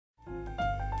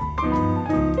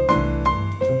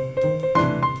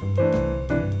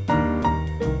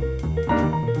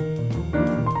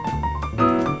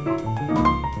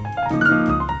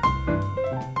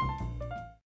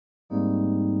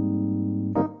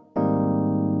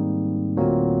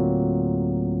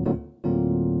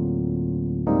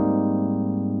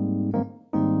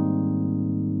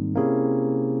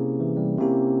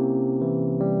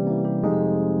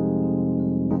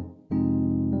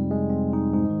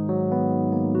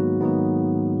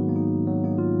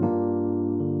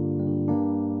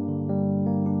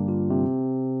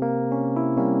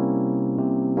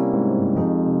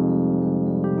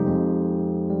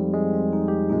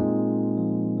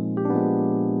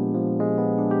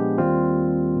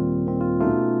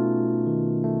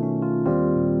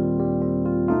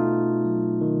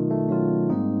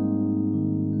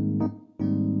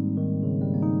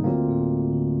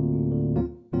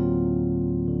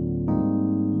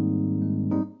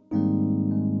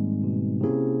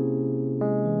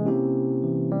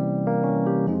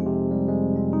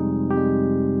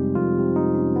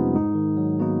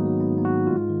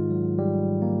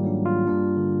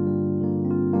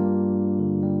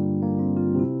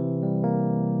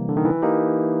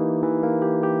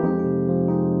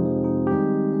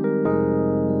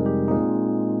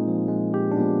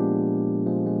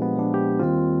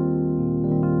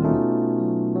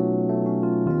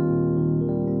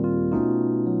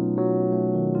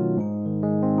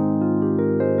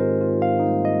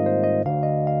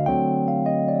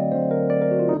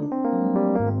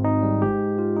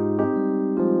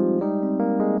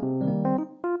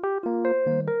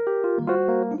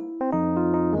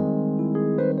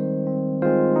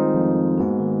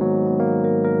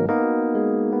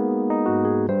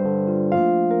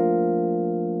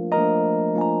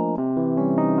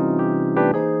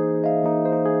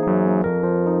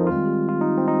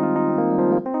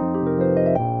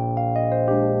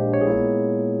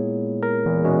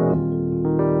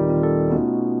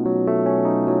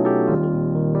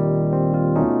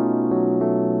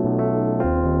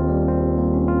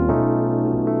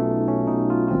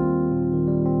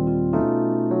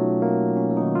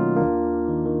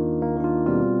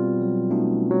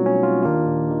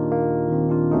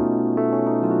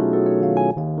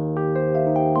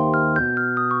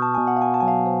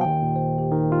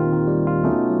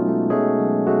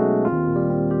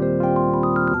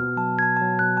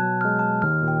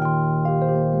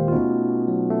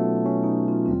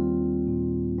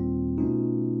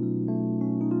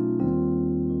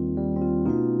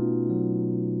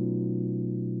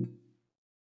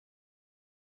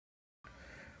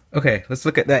Okay, let's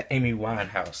look at that Amy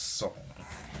Winehouse song.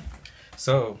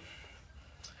 So,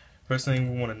 first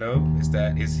thing we want to know is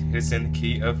that it's in the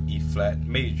key of E flat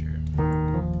major.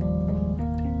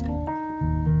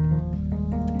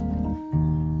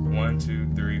 1, 2,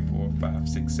 3, 4, 5,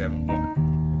 6, 7,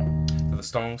 1. So the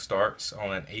song starts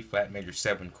on an A flat major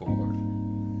 7 chord.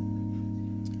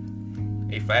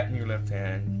 A flat in your left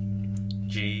hand,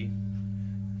 G,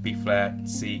 B flat,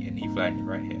 C, and E flat in your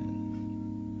right hand.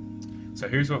 So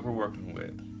here's what we're working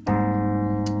with.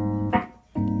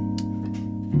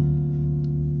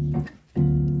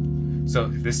 So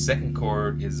this second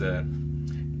chord is a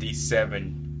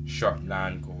D7 sharp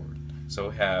 9 chord. So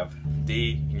we have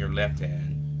D in your left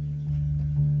hand,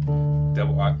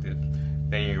 double octave.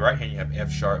 Then in your right hand you have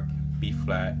F sharp, B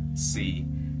flat, C,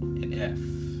 and F.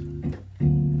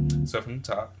 So from the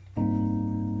top.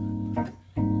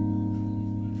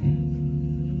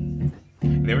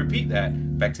 And then repeat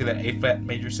that back to that A flat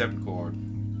major 7 chord.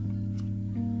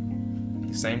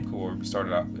 The same chord we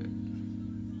started out with.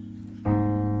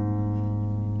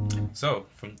 So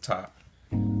from the top.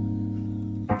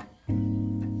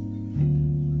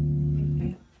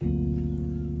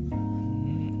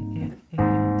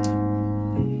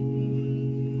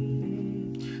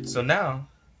 So now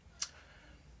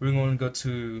we're going to go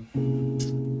to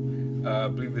I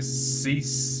believe it's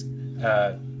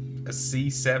a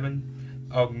C7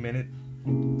 augmented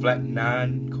flat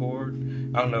 9 chord.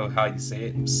 I don't know how you say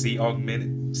it, C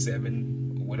augmented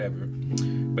 7 or whatever.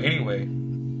 But anyway,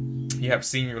 you have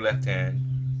C in your left hand.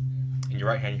 In your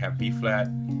right hand you have B flat,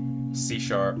 C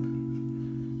sharp,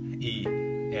 E,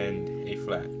 and A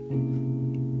flat.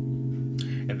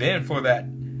 And then for that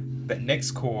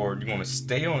next chord, you're going to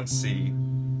stay on C,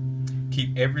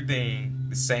 keep everything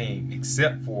the same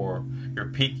except for your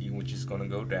pinky, which is going to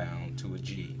go down to a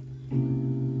G.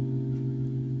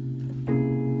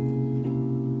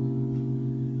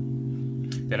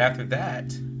 Then after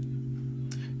that,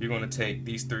 you're going to take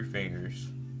these 3 fingers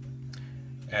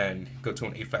and go to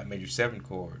an A flat major 7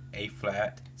 chord, A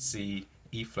flat, C,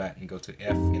 E flat, and go to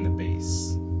F in the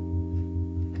bass.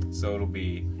 So it'll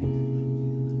be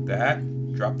that,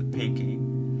 drop the pinky,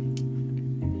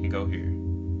 and go here.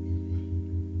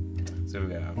 So we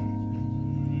got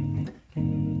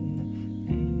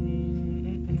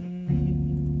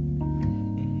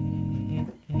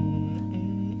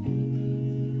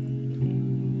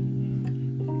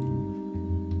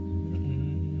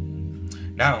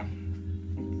now,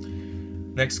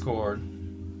 next chord,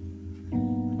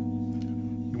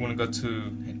 you want to go to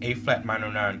an A flat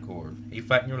minor 9 chord. A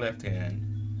flat in your left hand.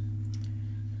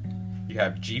 You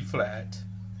have G flat,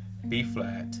 B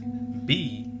flat,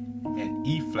 B, and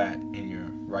E flat in your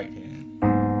right hand.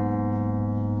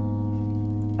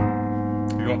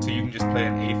 If you want to, you can just play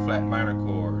an A flat minor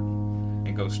chord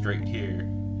and go straight here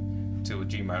to a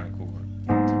G minor chord.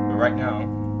 But right now,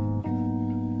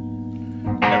 we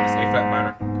have this A flat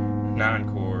minor 9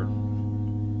 chord,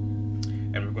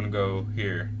 and we're going to go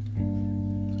here.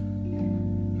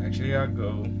 Actually,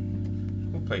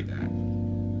 we'll play that.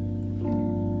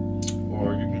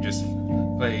 Or you can just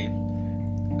play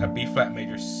a B flat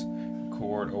major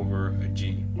chord over a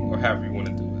G, or however you want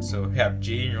to do it. So have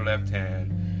G in your left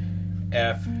hand,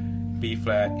 F, B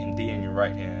flat, and D in your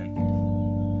right hand.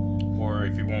 Or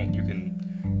if you want, you can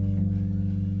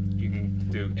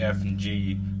do F and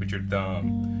G with your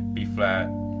thumb, B flat,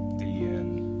 D,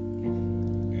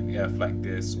 and F like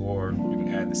this. Or you can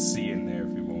add the C in there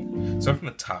if you want. So from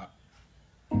the top.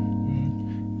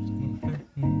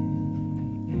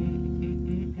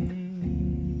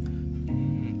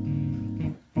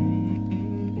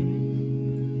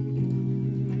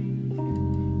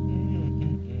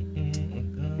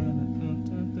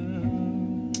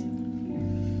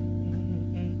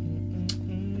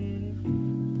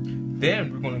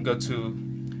 Then we're going to go to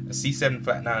a C7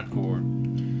 flat 9 chord.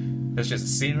 That's just a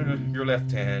C in your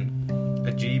left hand,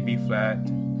 a G, B flat,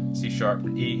 C sharp,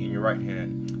 and E in your right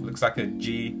hand. It looks like a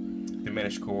G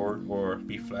diminished chord, or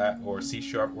B flat, or C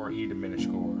sharp, or E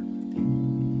diminished chord.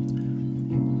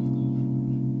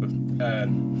 But,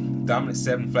 dominant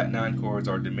 7 flat 9 chords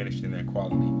are diminished in their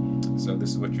quality. So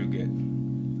this is what you get.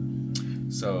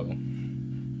 So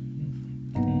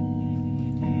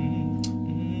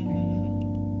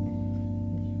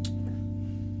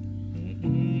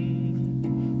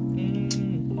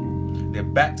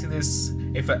then back to this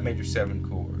A flat major 7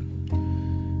 chord.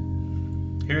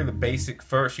 Here are the basic.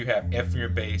 First you have F in your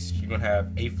bass. You're going to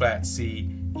have A flat, C,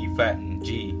 E flat, and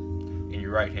G in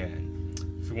your right hand.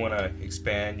 If you want to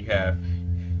expand, you have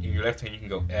in your left hand you can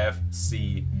go F,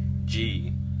 C,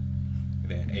 G, and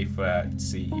then A flat,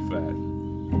 C, E flat,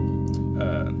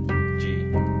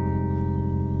 G.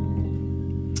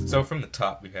 So from the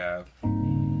top we have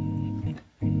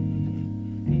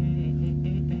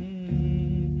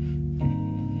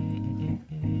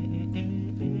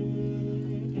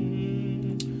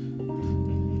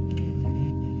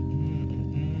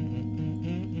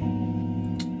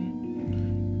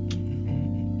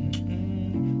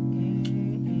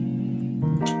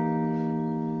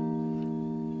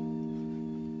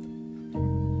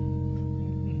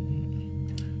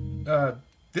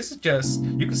this is just,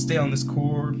 you can stay on this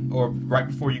chord, or right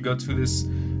before you go to this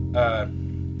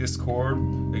this chord.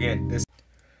 Again, this,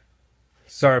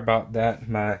 sorry about that,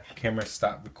 my camera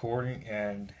stopped recording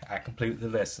and I completed the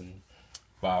lesson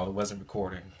while it wasn't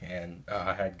recording, and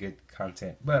I had good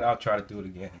content, but I'll try to do it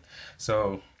again.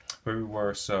 So where we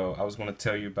were, so I was going to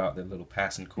tell you about the little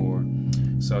passing chord.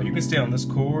 So you can stay on this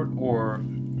chord, or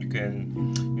you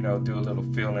can, you know, do a little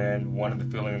fill in. One of the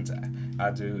fill-ins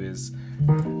I do is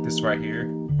this right here.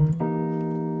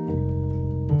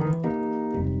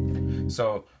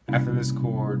 So after this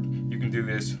chord, you can do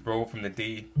this, roll from the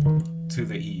D to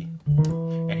the E,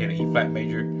 and hit an E flat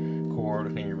major chord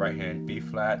in your right hand, B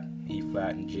flat, E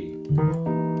flat, and G.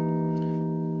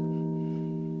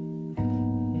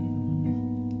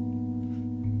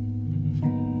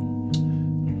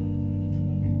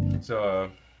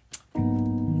 So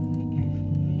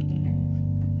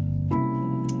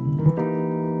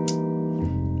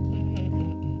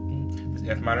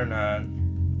F minor 9,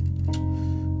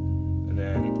 and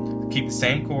then keep the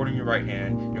same chord in your right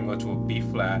hand. You're going to go to a B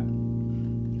flat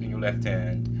in your left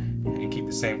hand, and keep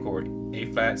the same chord,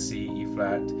 A flat, C, E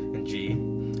flat, and G.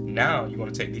 Now you're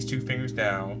going to take these two fingers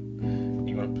down.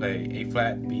 You're going to play A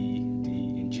flat, B, D,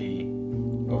 and G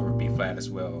over B flat as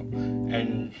well.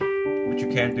 And what you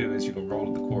can do is you can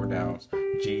roll the chord down,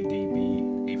 G, D, B,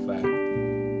 A flat.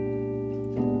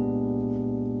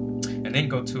 And then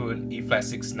go to an E flat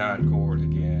 6/9 chord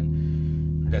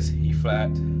again. That's E flat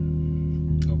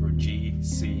over G,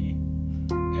 C,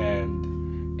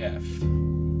 and F.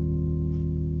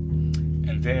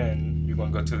 And then you're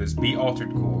going to go to this B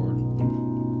altered chord,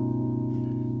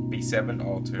 B7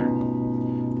 altered.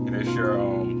 And there's your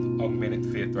augmented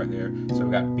fifth right there. So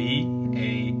we got B,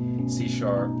 A, C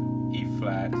sharp, E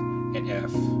flat, and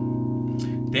F.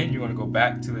 Then you're going to go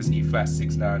back to this E flat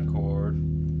 6/9 chord,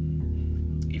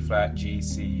 E flat, G,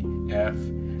 C, F,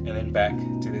 and then back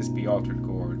to this B altered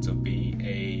chord. So B,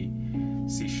 A,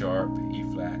 C sharp, E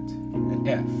flat, and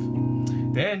F.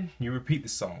 Then you repeat the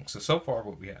song. So far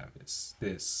what we have is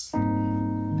this.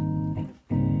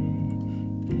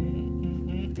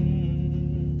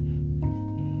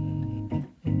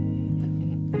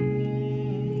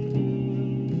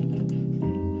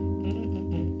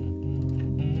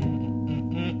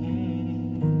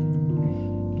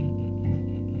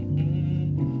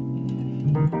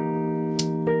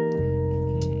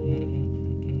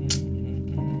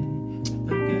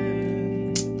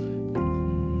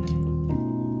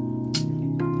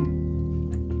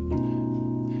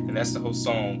 And that's the whole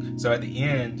song. So at the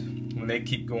end, when they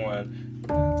keep going,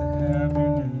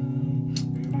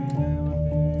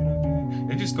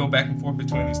 they just go back and forth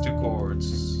between these two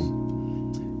chords,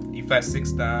 E flat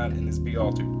 6/9 and this B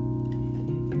altered.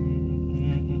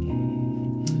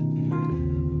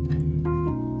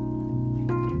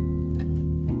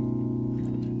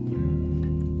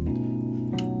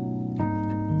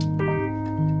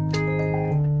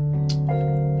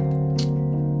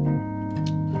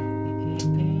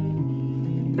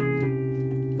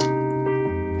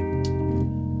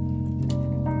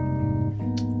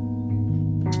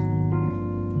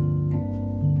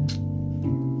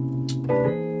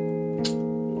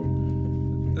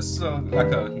 This is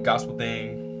like a gospel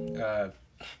thing,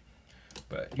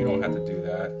 but you don't have to do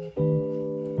that.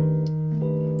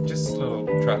 Just a little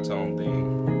tritone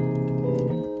thing.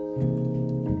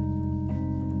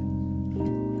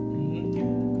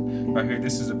 Right here,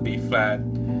 this is a B flat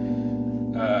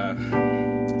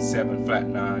 7 flat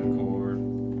 9 chord.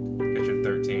 Get your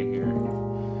 13 here,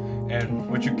 and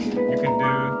what you can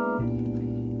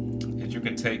do is you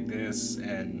can take this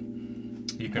and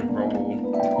you can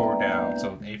roll the chord down.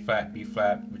 So A flat, B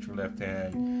flat with your left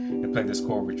hand, and play this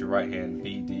chord with your right hand,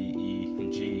 B, D, E,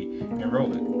 and G, and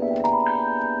roll it.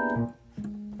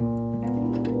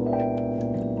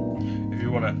 If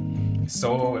you want to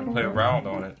solo and play around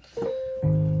on it,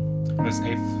 this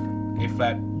A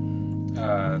flat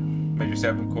major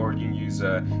 7 chord, you can use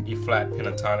E flat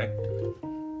pentatonic,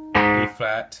 E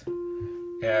flat,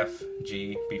 F,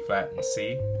 G, B flat, and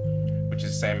C, which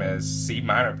is the same as C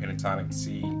minor pentatonic,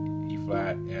 C, E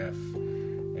flat, F,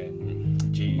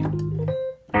 and G.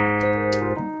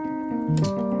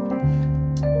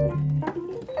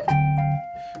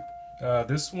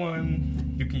 This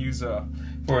one you can use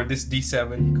for this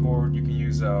D7 chord. You can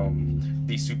use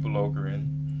D superlocarin.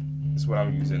 This is what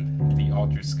I'm using, the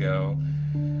altered scale.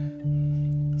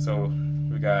 So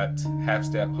we got half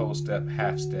step, whole step,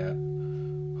 half step,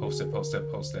 whole step, whole step,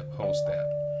 whole step, whole step.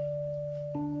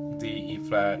 D, E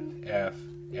flat, F,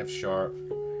 F sharp,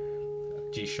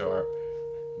 G sharp,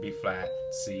 B flat,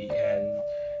 C,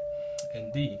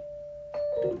 and D.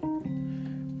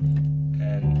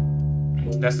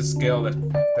 And that's the scale that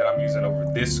I'm using over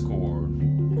this chord.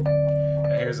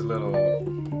 And here's a little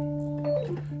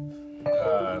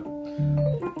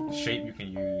shape you can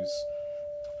use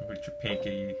with your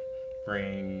pinky,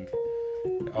 ring,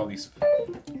 all these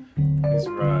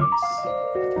runs.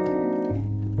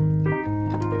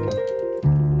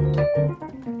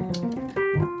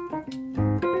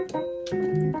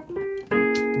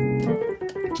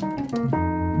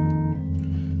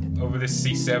 Over this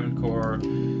C7 chord,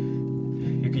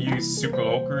 you can use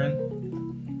superlocarin,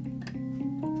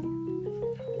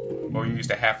 or you use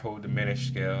the half whole diminished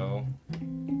scale.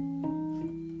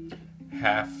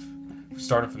 Half,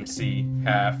 starting from C,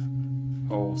 half,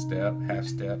 whole step, half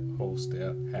step, whole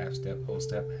step, half step, whole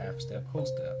step, half step, whole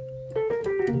step.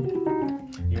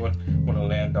 You want to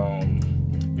land on,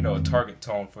 you know, a target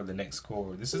tone for the next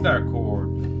chord. This is our chord,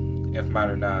 F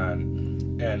minor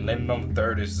 9, and landing on the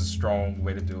third is a strong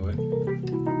way to do it.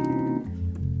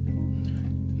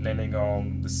 Landing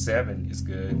on the 7 is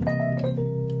good,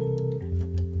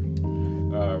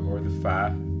 or the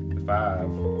 5.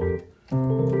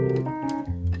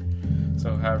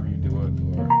 So however you do it,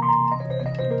 or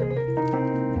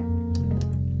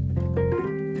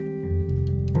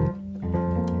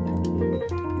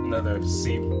another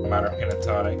C minor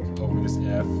pentatonic over this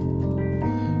F.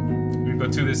 We go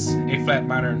to this A flat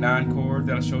minor 9 chord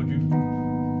that I showed you.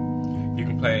 You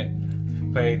can play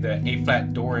the A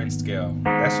flat Dorian scale.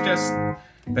 That's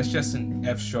just an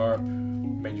F sharp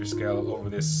major scale over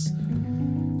this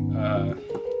A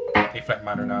flat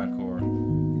minor 9 chord.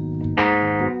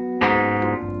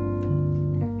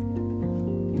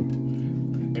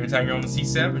 Anytime you're on the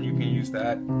C7, you can use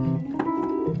that.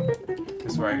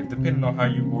 That's right, depending on how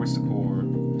you voice the chord.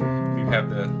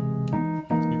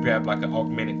 If you have like an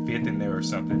augmented fifth in there or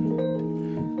something,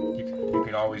 you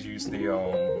can always use the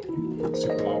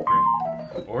superlocarin,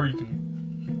 or you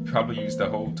can probably use the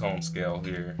whole tone scale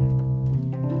here.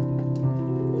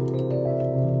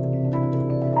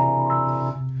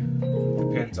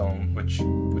 Depends on what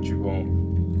you want.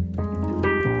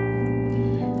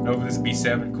 And over this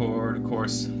B7 chord, of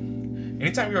course,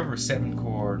 anytime you're over a 7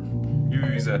 chord, you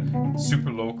use a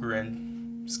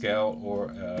superlocarin scale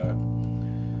or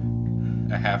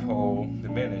a half whole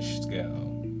diminished scale.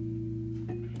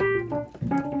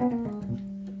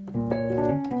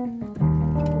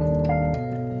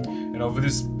 And over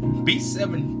this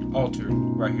B7 altered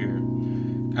right here,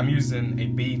 I'm using a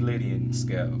B Lydian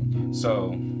scale.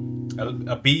 So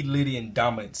a B Lydian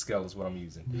dominant scale is what I'm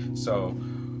using. So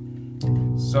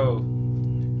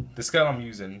the scale I'm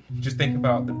using, just think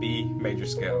about the B major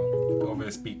scale over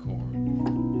this B chord.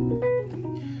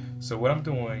 So what I'm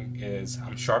doing is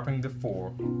I'm sharpening the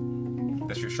 4,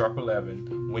 that's your sharp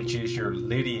 11, which is your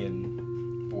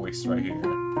Lydian voice right here,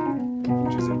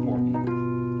 which is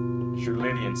important. It's your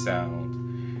Lydian sound,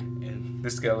 and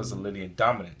this scale is a Lydian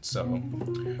dominant. So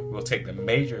we'll take the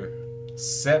major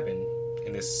 7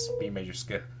 in this B major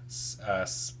scale,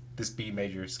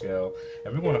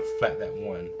 and we're going to flat that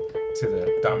 1 to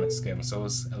the dominant scale. So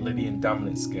it's a Lydian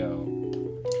dominant scale: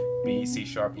 B, C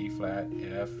sharp, E flat,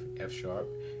 F, F sharp,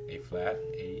 A flat,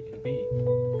 A, and B.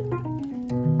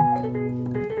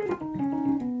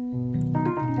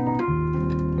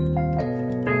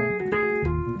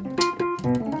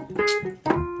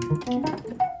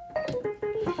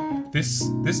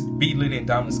 This B Lydian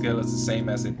dominant scale is the same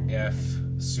as an F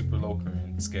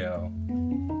superlocarin scale,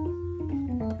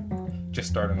 just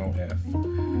starting on F.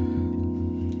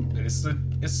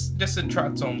 It's just a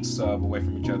tritone sub away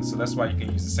from each other, so that's why you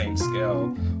can use the same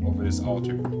scale over this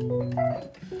alter.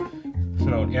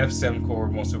 So an F7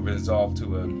 chord wants to resolve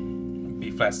to a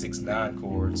B flat 6/9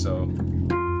 chord, so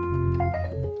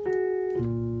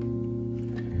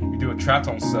you do a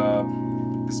tritone sub.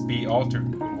 This B alter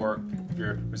would work if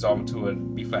you're resolving to a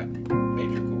B flat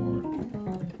major chord.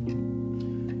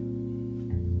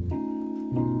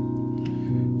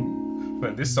 But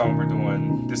in this song, we're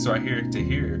doing this right here to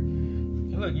here.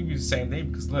 And look, you use the same thing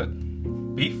because look,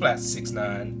 B flat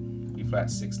 6/9, B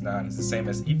flat 6/9 is the same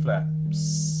as E flat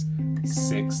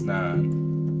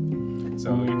 6/9.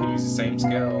 So you can use the same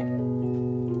scale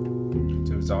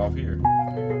to resolve here.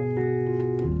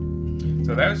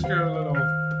 So that's your little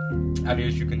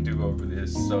ideas you can do over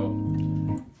this. So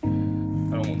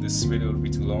I don't want this video to be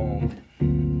too long.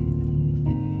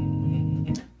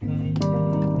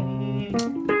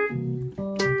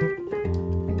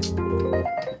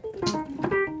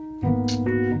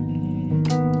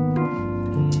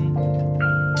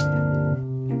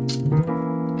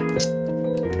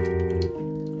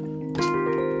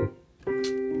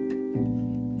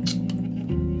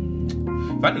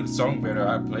 If I knew the song better,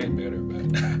 I'd play it better, but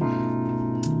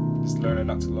just learned it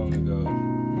not too long ago.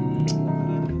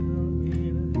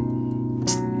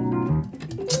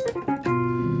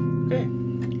 Okay,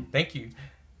 thank you.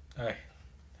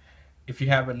 If you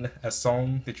have a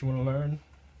song that you want to learn,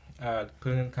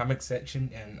 put it in the comment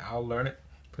section and I'll learn it.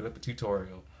 Put up a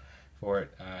tutorial for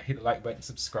it. Hit the like button,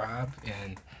 subscribe,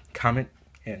 and comment,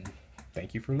 and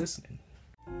thank you for listening.